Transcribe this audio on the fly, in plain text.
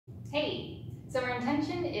Hey, so our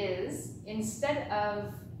intention is, instead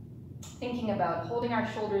of thinking about holding our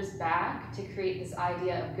shoulders back to create this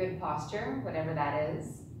idea of good posture, whatever that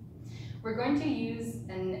is, we're going to use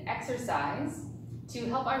an exercise to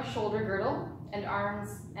help our shoulder girdle and arms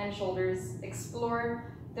and shoulders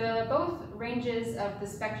explore the both ranges of the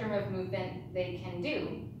spectrum of movement they can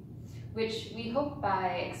do, which we hope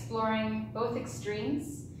by exploring both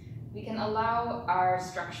extremes, we can allow our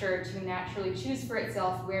structure to naturally choose for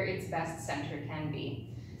itself where its best center can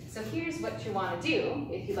be. So here's what you want to do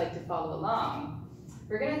if you'd like to follow along.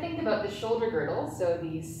 We're going to think about the shoulder girdle, so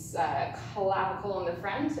the clavicle in the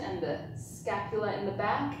front and the scapula in the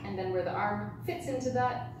back, and then where the arm fits into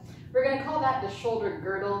that. We're going to call that the shoulder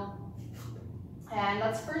girdle. And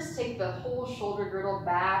let's first take the whole shoulder girdle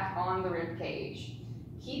back on the rib cage.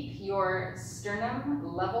 Keep your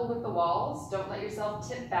sternum level with the walls. Don't let yourself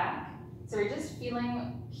tip back. So we're just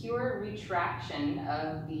feeling pure retraction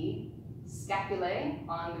of the scapulae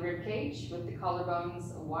on the rib cage with the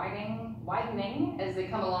collarbones widening as they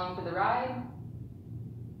come along for the ride.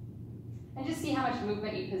 And just see how much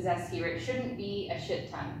movement you possess here. It shouldn't be a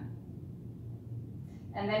shit ton.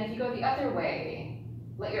 And then if you go the other way,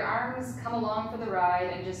 let your arms come along for the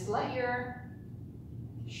ride and just let your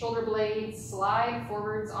shoulder blades slide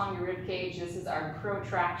forwards on your rib cage. This is our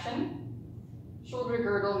protraction. Shoulder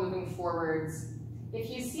girdle moving forwards. If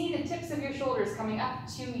you see the tips of your shoulders coming up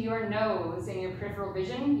to your nose in your peripheral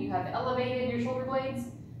vision, you have elevated your shoulder blades.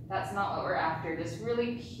 That's not what we're after. Just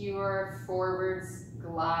really pure forwards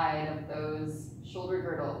glide of those shoulder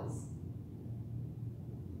girdles.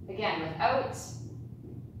 Again, without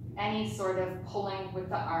any sort of pulling with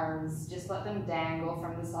the arms, just let them dangle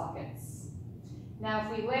from the sockets. Now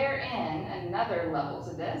if we layer in another level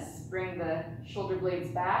to this, bring the shoulder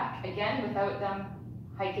blades back, again without them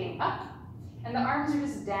hiking up, and the arms are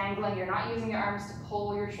just dangling. You're not using your arms to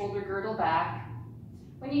pull your shoulder girdle back.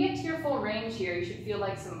 When you get to your full range here, you should feel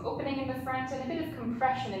like some opening in the front and a bit of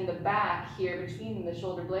compression in the back here between the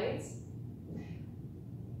shoulder blades.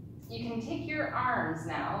 You can take your arms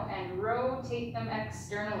now and rotate them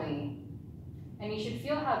externally, and you should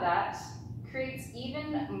feel how that creates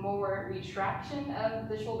even more retraction of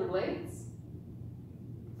the shoulder blades.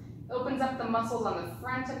 Opens up the muscles on the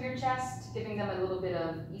front of your chest, giving them a little bit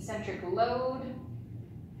of eccentric load.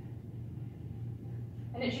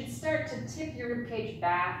 And it should start to tip your ribcage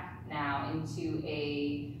back now into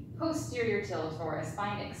a posterior tilt or a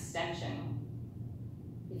spine extension.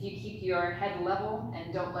 If you keep your head level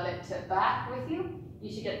and don't let it tip back with you,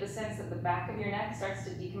 you should get the sense that the back of your neck starts to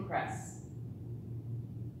decompress.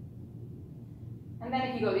 And then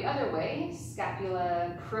if you go the other way,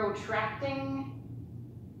 scapula protracting.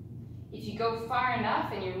 If you go far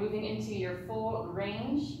enough and you're moving into your full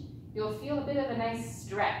range, you'll feel a bit of a nice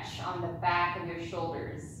stretch on the back of your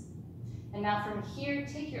shoulders. And now from here,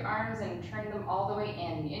 take your arms and turn them all the way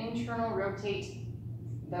in. Internal rotate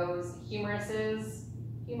those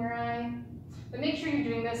humeri. But make sure you're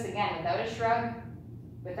doing this again without a shrug,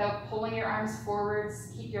 without pulling your arms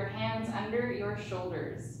forwards. Keep your hands under your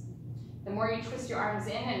shoulders. The more you twist your arms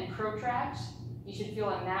in and protract, you should feel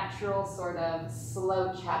a natural sort of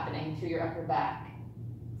slouch happening through your upper back.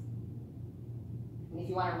 And if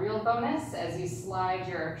you want a real bonus, as you slide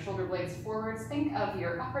your shoulder blades forwards, think of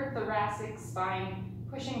your upper thoracic spine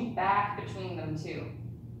pushing back between them too.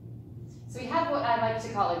 So we have what I like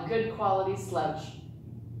to call a good quality slouch,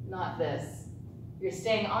 not this. You're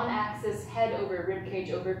staying on axis, head over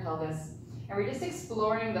ribcage over pelvis. And we're just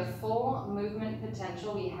exploring the full movement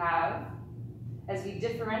potential we have as we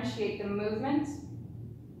differentiate the movement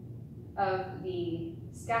of the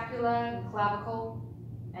scapula, clavicle,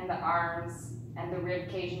 and the arms, and the rib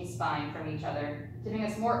cage and spine from each other, giving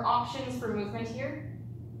us more options for movement here.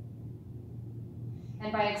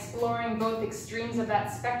 And by exploring both extremes of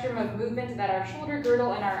that spectrum of movement that our shoulder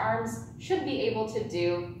girdle and our arms should be able to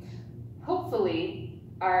do, hopefully,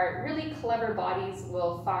 our really clever bodies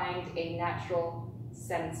will find a natural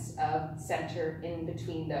sense of center in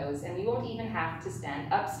between those, and we won't even have to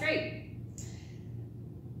stand up straight.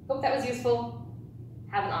 Hope that was useful.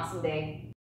 Have an awesome day.